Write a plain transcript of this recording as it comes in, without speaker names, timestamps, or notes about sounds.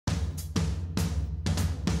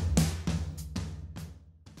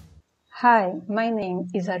Hi, my name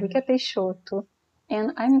is Aruquia Peixoto,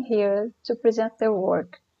 and I'm here to present the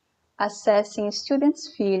work Assessing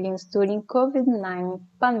Students' Feelings During COVID-19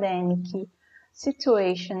 Pandemic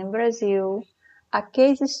Situation in Brazil, a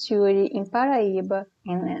case study in Paraiba,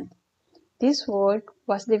 and this work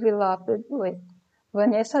was developed with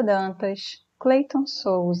Vanessa Dantas, Cleyton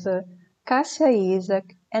Souza, Cassia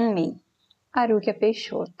Isac, and me, Aruquia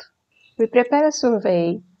Peixoto. We prepare a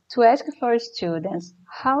survey to ask for students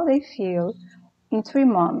how they feel in 3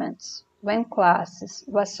 moments: when classes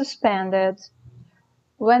was suspended,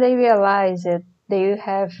 when they realized they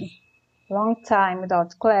have long time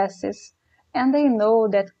without classes, and they know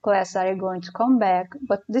that classes are going to come back,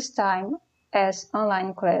 but this time as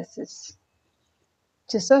online classes.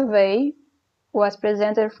 The survey was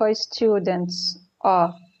presented for students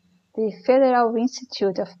of the Federal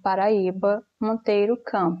Institute of Paraiba, Monteiro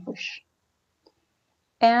campus.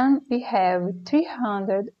 And we have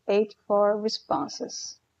 384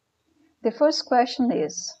 responses. The first question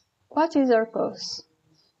is, what is your course?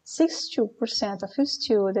 62% of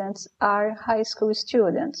students are high school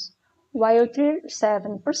students, while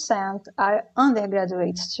 37% are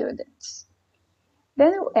undergraduate students.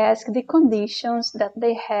 Then we ask the conditions that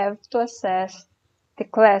they have to access the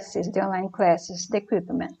classes, the online classes, the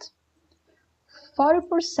equipment.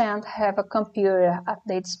 40% have a computer at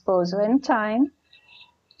their disposal anytime,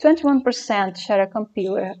 21% share a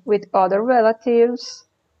computer with other relatives,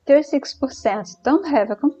 36% don't have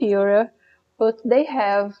a computer, but they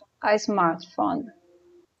have a smartphone.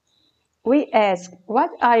 We ask, what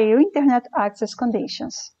are your internet access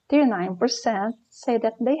conditions? 39% say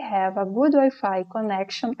that they have a good Wi-Fi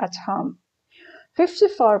connection at home.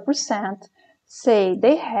 54% say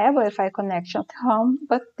they have a Wi-Fi connection at home,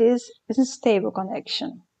 but this is a stable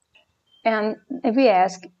connection. And we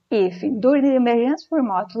ask if, during the emergency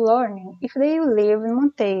remote learning, if they live in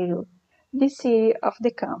Monteiro, the city of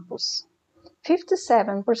the campus.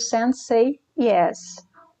 57% say yes,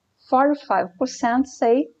 45%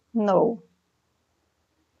 say no.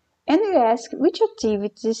 And we ask which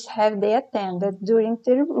activities have they attended during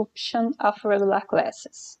the interruption of regular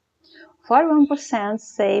classes. 41%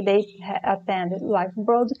 say they attended live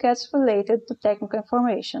broadcasts related to technical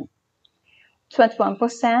information.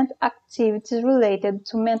 21% activities related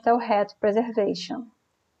to mental health preservation.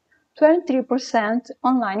 23%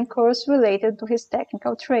 online course related to his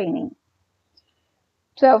technical training.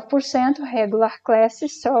 12% regular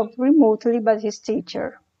classes solved remotely by his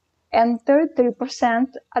teacher. And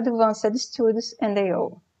 33% advanced studies and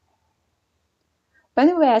AO.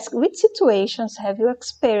 When we ask which situations have you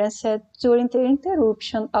experienced during the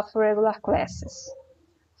interruption of regular classes,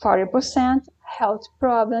 40% health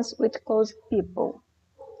problems with close people.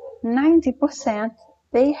 90%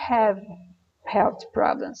 they have health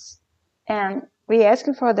problems. And we ask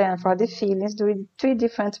for them for the feelings during 3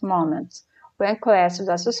 different moments: when classes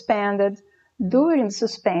are suspended, during the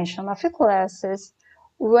suspension of the classes,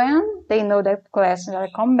 when they know that classes are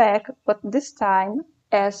come back, but this time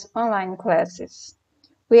as online classes.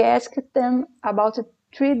 We ask them about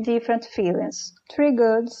 3 different feelings, 3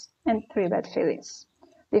 good and 3 bad feelings.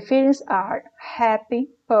 The feelings are happy,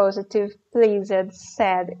 positive, pleased,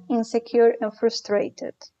 sad, insecure, and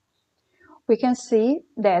frustrated. We can see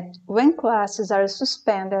that when classes are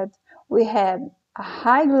suspended, we have a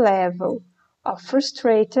high level of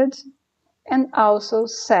frustrated and also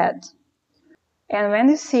sad. And when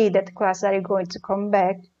we see that classes are going to come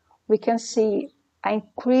back, we can see an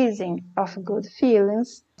increasing of good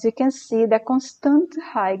feelings. You can see the constant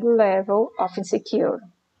high level of insecure.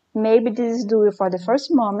 Maybe this is due for the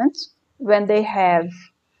first moment when they have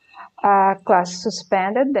a class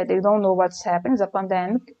suspended, that they don't know what's happening, it's a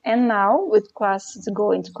pandemic, and now with classes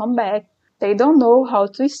going to come back, they don't know how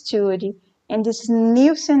to study in this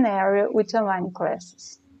new scenario with online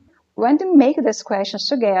classes. When we make these questions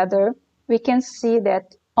together, we can see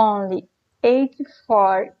that only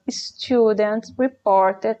 84 students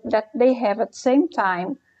reported that they have at the same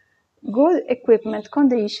time good equipment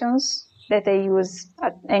conditions that they use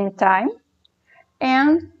at any time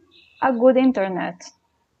and a good internet.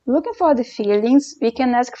 Looking for the feelings, we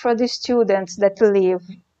can ask for the students that live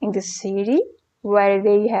in the city where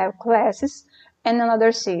they have classes and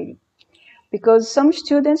another city. Because some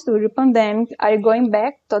students during the pandemic are going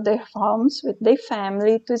back to their homes with their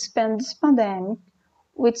family to spend this pandemic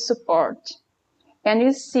with support. And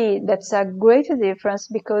you see that's a great difference,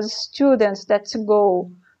 because students that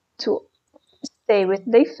go to stay with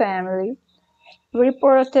their family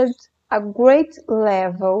reported a great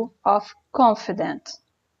level of confidence,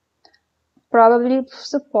 probably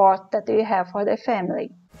support that they have for their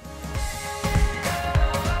family.